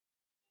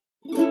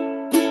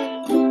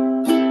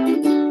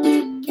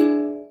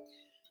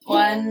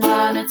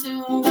one or two,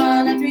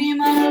 one or three,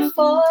 one or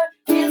four.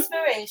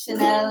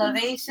 Inspiration,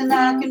 elevation,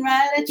 knocking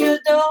right at your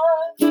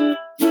door.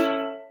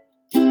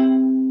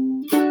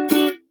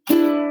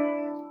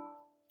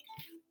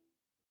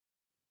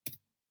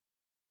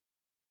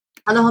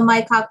 Aloha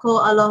mai kako,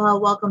 aloha.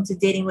 Welcome to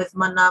Dating with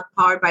Mana,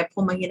 powered by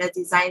Pomahina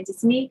Designs.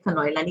 It's me,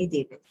 Kanoilani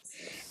Davis.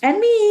 And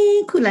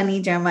me,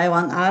 Kulani Jeremiah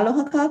Wang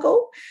Aloha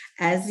Kako.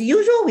 As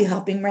usual, we're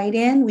hopping right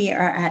in. We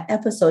are at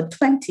episode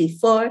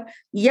 24.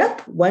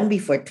 Yep, one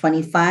before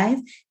 25.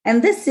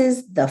 And this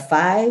is the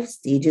 5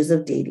 stages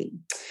of dating.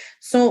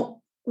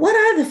 So what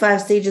are the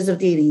 5 stages of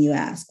dating, you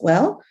ask?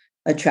 Well,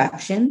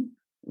 attraction,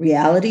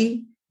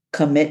 reality,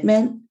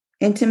 commitment,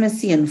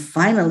 intimacy, and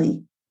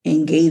finally,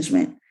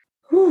 engagement.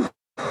 Whew,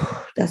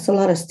 that's a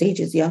lot of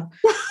stages, y'all.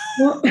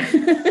 Well,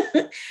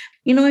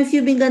 if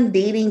you've begun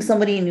dating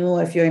somebody new,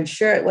 or if you're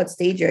unsure at what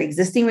stage your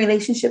existing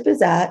relationship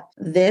is at,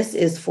 this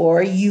is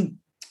for you.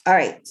 All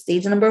right.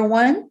 Stage number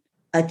 1,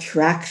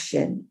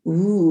 attraction.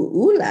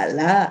 Ooh la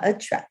la,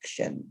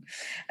 attraction.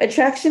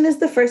 Attraction is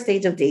the first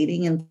stage of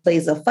dating and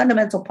plays a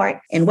fundamental part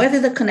in whether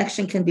the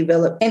connection can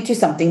develop into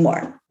something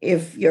more.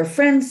 If your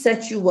friends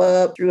set you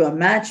up through a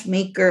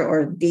matchmaker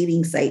or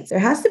dating site, there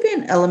has to be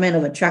an element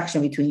of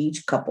attraction between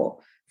each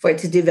couple for it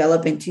to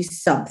develop into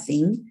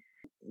something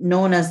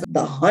known as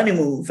the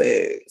honeymoon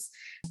phase.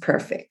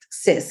 Perfect.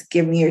 Sis,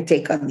 give me your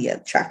take on the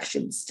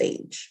attraction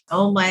stage.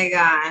 Oh my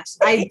gosh.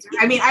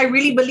 I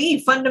really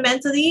believe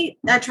fundamentally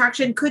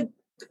attraction could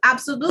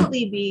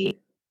absolutely be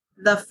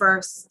the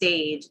first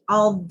stage.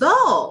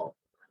 Although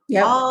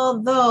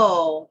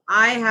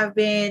I have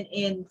been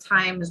in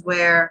times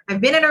where I've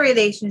been in a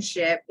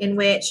relationship in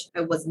which I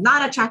was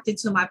not attracted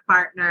to my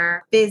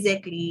partner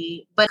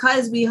physically, but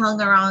because we hung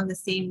around the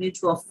same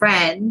mutual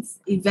friends,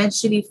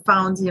 eventually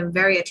found him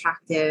very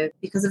attractive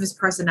because of his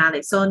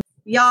personality. So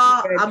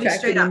y'all, I'll be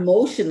straight up.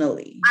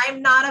 Emotionally.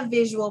 I'm not a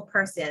visual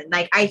person.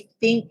 Like, I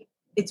think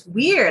it's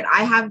weird.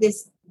 I have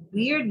this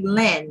weird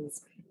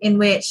lens in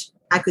which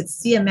I could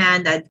see a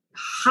man that's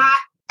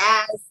hot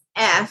as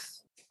F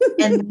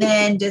and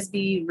then just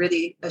be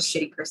really a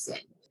shitty person.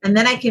 And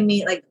then I can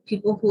meet like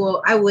people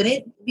who I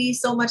wouldn't be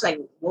so much like,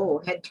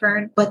 whoa, head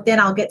turn. But then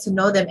I'll get to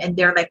know them and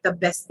they're like the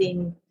best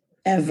thing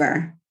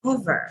ever.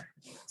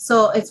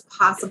 So it's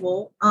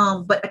possible.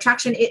 But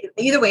attraction,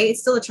 either way,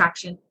 it's still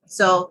attraction.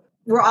 So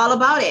we're all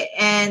about it.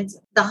 And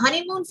the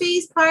honeymoon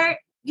phase part,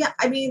 yeah,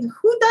 I mean,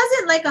 who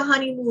doesn't like a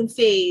honeymoon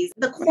phase?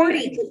 The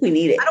courting. I think we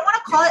need it. I don't want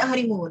to call it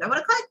honeymoon. I want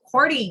to call it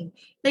courting.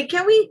 Like,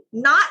 can we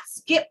not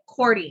skip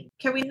courting?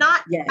 Can we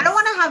not? Yes. I don't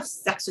want to have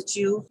sex with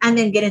you and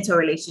then get into a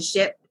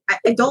relationship.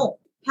 I don't.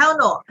 Hell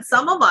no.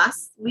 Some of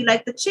us, we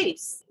like the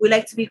chase. We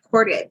like to be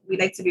courted. We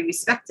like to be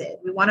respected.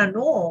 We want to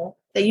know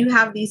that you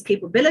have these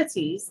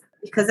capabilities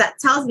because that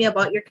tells me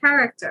about your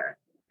character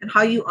and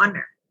how you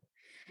honor.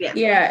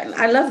 Yeah,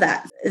 I love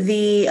that.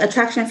 The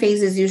attraction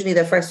phase is usually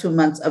the first 2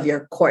 months of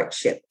your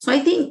courtship. So I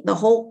think the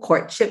whole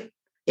courtship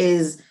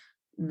is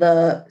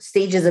the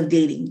stages of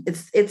dating.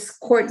 It's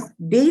court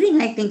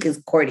dating, I think,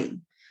 is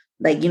courting.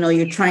 Like,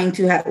 you're trying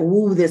to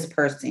woo this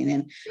person.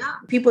 And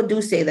people do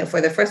say that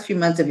for the first few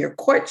months of your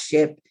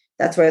courtship,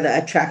 that's where the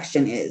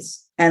attraction is.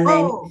 And then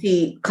you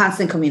see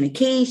constant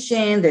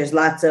communication. There's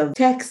lots of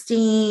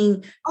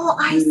texting.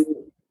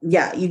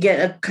 You get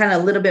a kind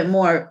of little bit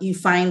more. You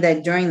find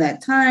that during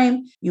that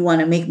time, you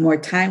want to make more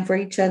time for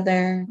each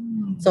other.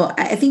 So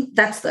I think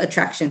that's the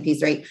attraction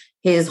piece, right?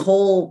 His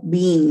whole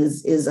being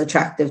is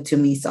attractive to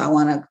me. So I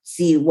want to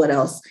see what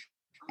else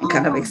and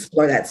kind of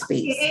explore that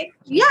space. Okay.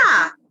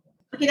 Yeah.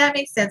 Okay, that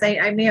makes sense.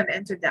 I may have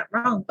entered that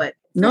wrong, but...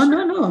 No.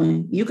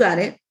 You got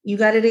it. You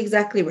got it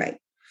exactly right.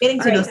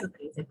 Getting to know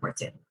something is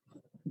important.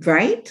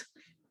 Right?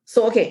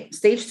 So, okay,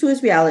 stage 2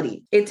 is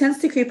reality. It tends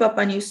to creep up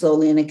on you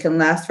slowly and it can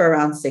last for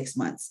around 6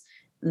 months.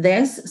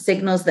 This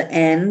signals the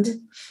end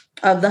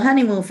of the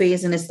honeymoon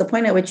phase, and it's the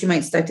point at which you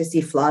might start to see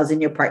flaws in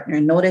your partner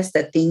and notice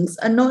that things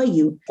annoy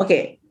you.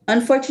 Okay,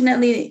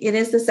 unfortunately, it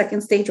is the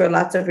second stage where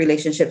lots of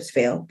relationships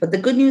fail. But the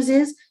good news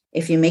is,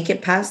 if you make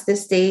it past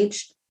this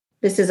stage,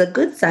 this is a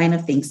good sign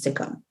of things to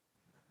come.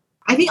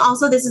 I think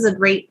also this is a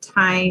great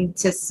time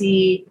to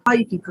see how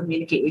you can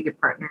communicate with your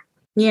partner.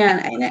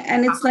 Yeah,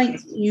 and it's like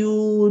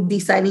you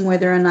deciding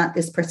whether or not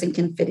this person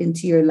can fit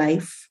into your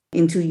life,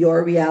 into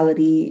your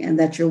reality, and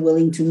that you're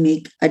willing to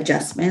make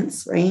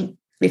adjustments, right?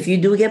 If you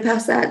do get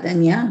past that,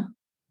 then yeah.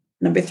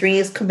 Number 3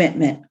 is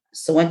commitment.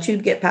 So once you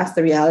get past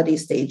the reality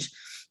stage,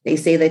 they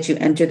say that you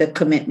enter the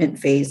commitment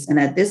phase. And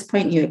at this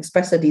point, you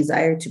express a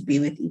desire to be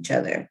with each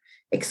other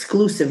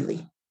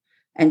exclusively.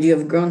 And you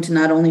have grown to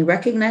not only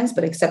recognize,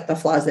 but accept the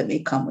flaws that may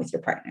come with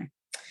your partner.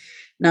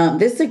 Now,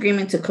 this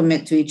agreement to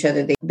commit to each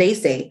other, they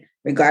say,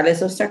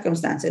 regardless of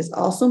circumstances,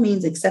 also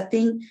means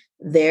accepting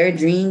their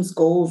dreams,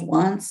 goals,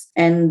 wants,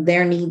 and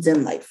their needs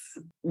in life.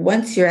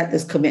 Once you're at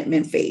this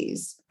commitment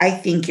phase, I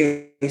think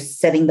you're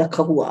setting the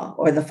kahua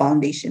or the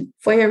foundation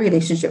for your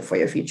relationship, for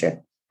your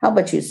future. How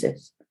about you,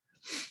 sis?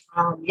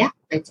 Yeah,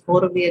 I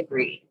totally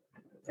agree.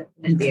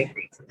 Definitely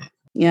agree to that.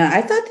 Yeah,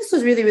 I thought this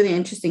was really, really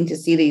interesting to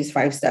see these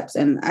 5 steps.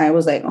 And I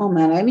was like, oh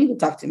man, I need to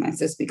talk to my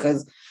sis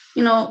because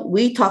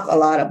we talk a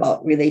lot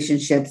about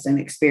relationships and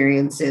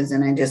experiences.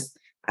 And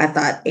I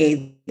thought,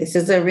 hey, this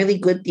is a really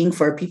good thing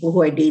for people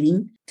who are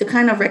dating to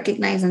kind of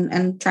recognize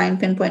and try and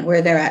pinpoint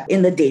where they're at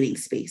in the dating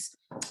space.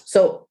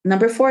 So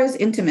number 4 is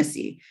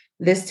intimacy.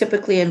 This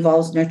typically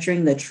involves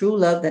nurturing the true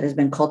love that has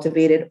been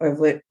cultivated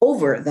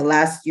over the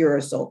last year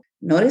or so.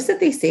 Notice that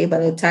they say by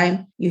the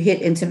time you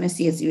hit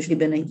intimacy, it's usually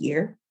been a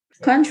year.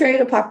 Contrary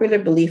to popular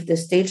belief,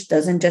 this stage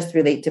doesn't just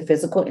relate to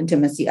physical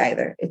intimacy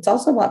either. It's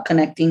also about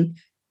connecting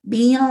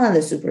beyond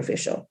the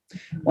superficial.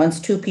 Once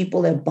two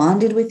people have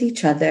bonded with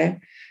each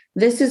other,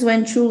 this is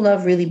when true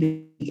love really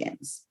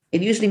begins.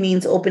 It usually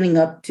means opening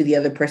up to the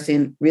other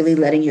person, really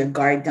letting your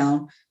guard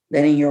down,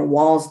 letting your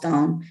walls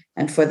down.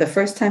 And for the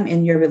first time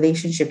in your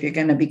relationship, you're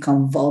going to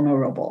become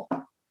vulnerable.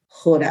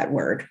 Oh, that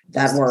word.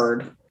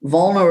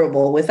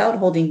 Vulnerable without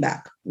holding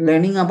back,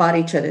 learning about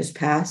each other's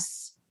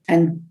pasts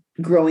and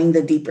growing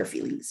the deeper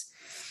feelings,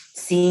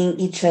 seeing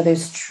each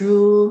other's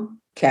true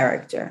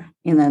character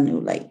in a new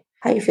light.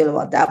 How you feel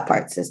about that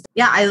part, sister?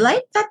 Yeah, I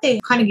like that they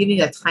kind of give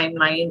you a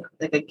timeline,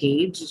 like a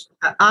gauge.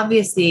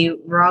 Obviously,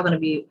 we're all going to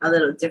be a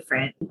little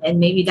different. And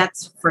maybe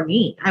that's for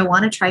me. I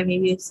want to try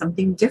maybe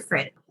something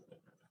different.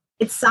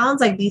 It sounds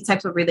like these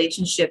types of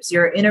relationships,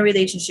 you're in a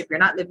relationship, you're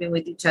not living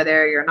with each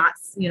other, you're not,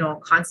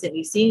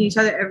 constantly seeing each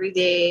other every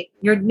day.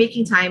 You're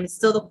making time. It's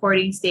still the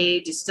courting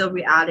stage. It's still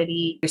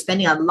reality. You're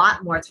spending a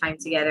lot more time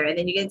together. And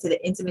then you get into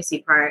the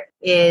intimacy part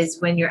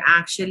is when you're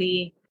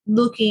actually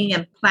looking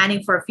and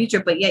planning for a future,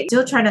 but yet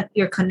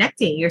you're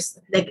connecting. You're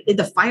like,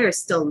 the fire is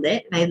still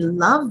lit. And I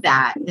love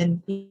that.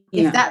 And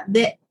if that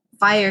lit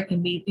fire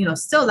can be,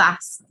 still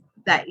last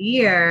that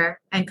year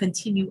and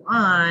continue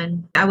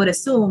on, I would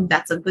assume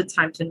that's a good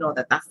time to know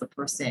that that's the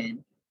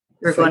person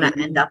you're going to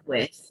end up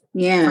with for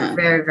a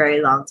very,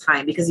 very long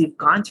time, because you've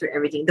gone through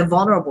everything, the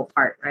vulnerable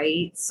part,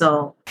 right?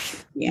 So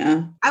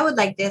I would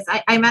like this.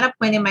 I'm at a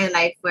point in my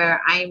life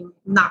where I'm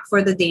not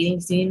for the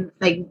dating scene,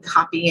 like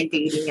hopping and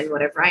dating and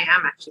whatever. I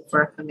am actually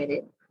for a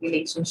committed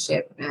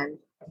relationship and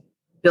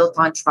built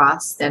on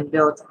trust and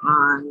built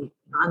on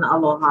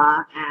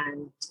aloha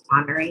and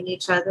honoring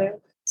each other.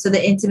 So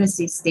the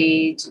intimacy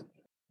stage,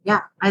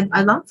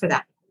 I long for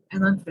that.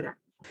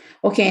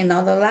 Okay, and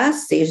now the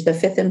last stage, the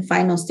 5th and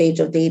final stage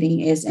of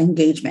dating, is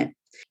engagement.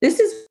 This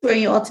is where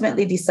you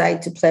ultimately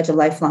decide to pledge a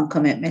lifelong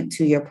commitment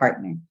to your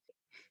partner.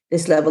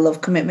 This level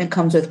of commitment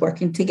comes with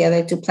working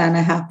together to plan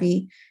a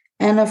happy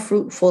and a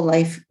fruitful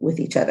life with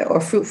each other, or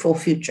fruitful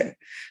future.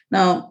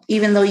 Now,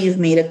 even though you've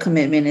made a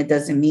commitment, it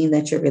doesn't mean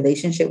that your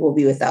relationship will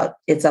be without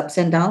its ups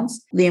and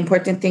downs. The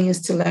important thing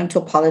is to learn to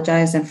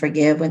apologize and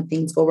forgive when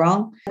things go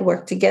wrong, and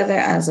work together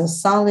as a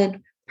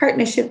solid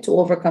partnership to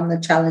overcome the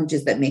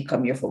challenges that may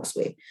come your folks'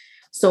 way.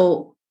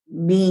 So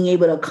being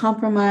able to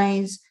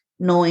compromise,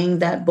 knowing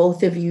that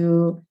both of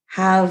you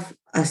have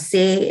a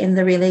say in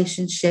the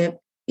relationship.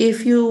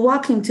 If you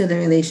walk into the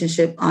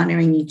relationship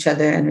honoring each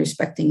other and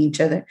respecting each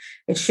other,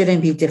 it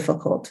shouldn't be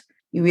difficult.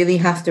 You really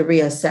have to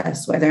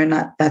reassess whether or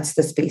not that's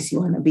the space you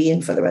want to be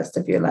in for the rest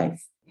of your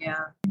life.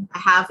 Yeah. I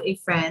have a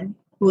friend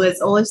who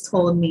has always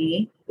told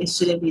me it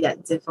shouldn't be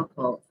that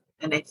difficult.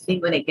 And I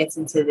think when it gets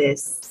into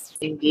this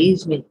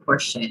engagement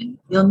portion,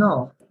 you'll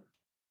know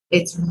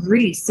it's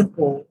really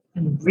simple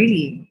and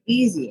really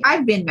easy.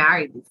 I've been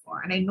married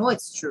before and I know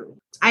it's true.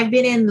 I've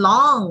been in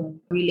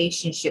long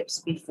relationships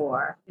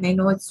before and I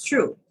know it's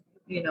true,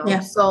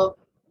 So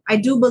I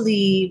do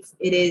believe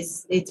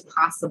it's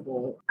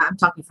possible. I'm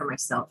talking for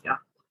myself, y'all.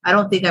 I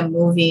don't think I'm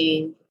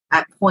moving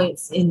at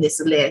points in this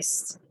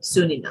list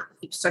soon enough.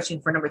 Keep searching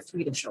for number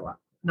 3 to show up,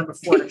 number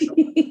 4 to show up.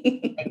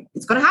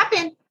 It's going to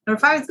happen. Number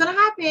 5 is going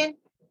to happen.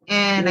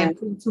 And I'm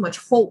putting too much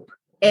hope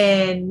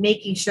and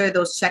making sure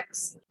those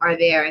checks are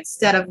there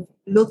instead of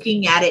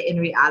looking at it in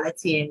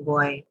reality and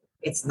going,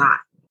 it's not,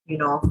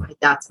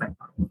 that's my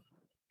problem.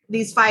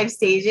 These 5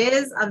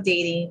 stages of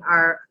dating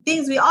are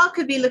things we all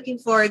could be looking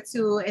forward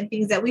to and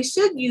things that we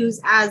should use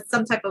as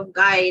some type of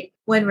guide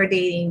when we're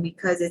dating,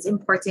 because it's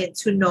important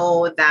to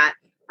know that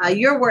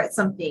you're worth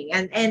something.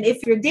 And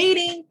if you're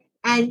dating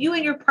and you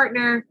and your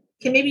partner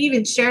can maybe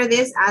even share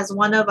this as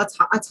one of a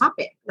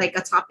topic, like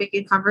a topic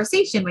in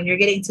conversation when you're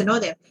getting to know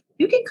them,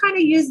 you can kind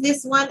of use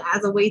this one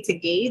as a way to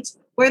gauge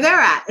where they're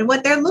at and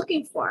what they're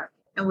looking for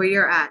and where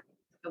you're at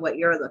and what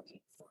you're looking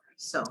for.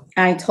 So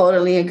I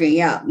totally agree.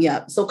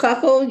 Yeah. So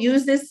Kako,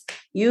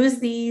 use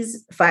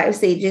these 5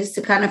 stages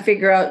to kind of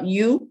figure out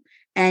you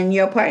and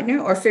your partner,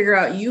 or figure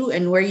out you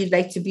and where you'd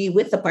like to be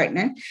with the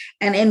partner,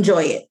 and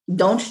enjoy it.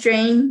 Don't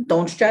strain,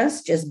 don't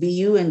stress, just be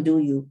you and do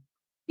you.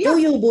 Yeah.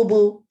 Do you,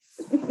 boo-boo.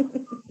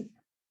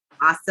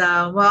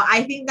 Awesome. Well,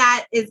 I think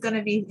that is going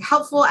to be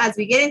helpful as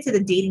we get into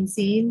the dating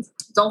scenes.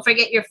 Don't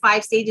forget your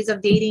 5 stages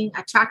of dating: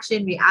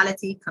 attraction,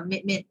 reality,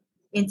 commitment,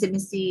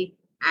 intimacy,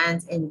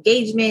 and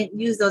engagement.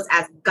 Use those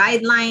as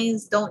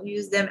guidelines. Don't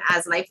use them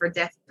as life or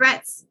death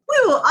threats. We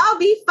will all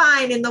be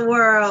fine in the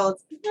world.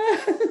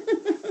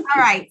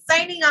 All right.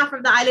 Signing off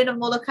from the island of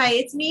Molokai,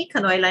 it's me,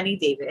 Kanoilani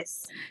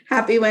Davis.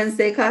 Happy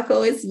Wednesday,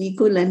 Kako. It's me,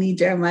 Kulani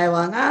Jeremiah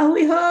Wang.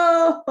 Ahui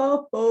ho,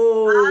 ho,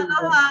 ho.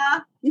 Aloha.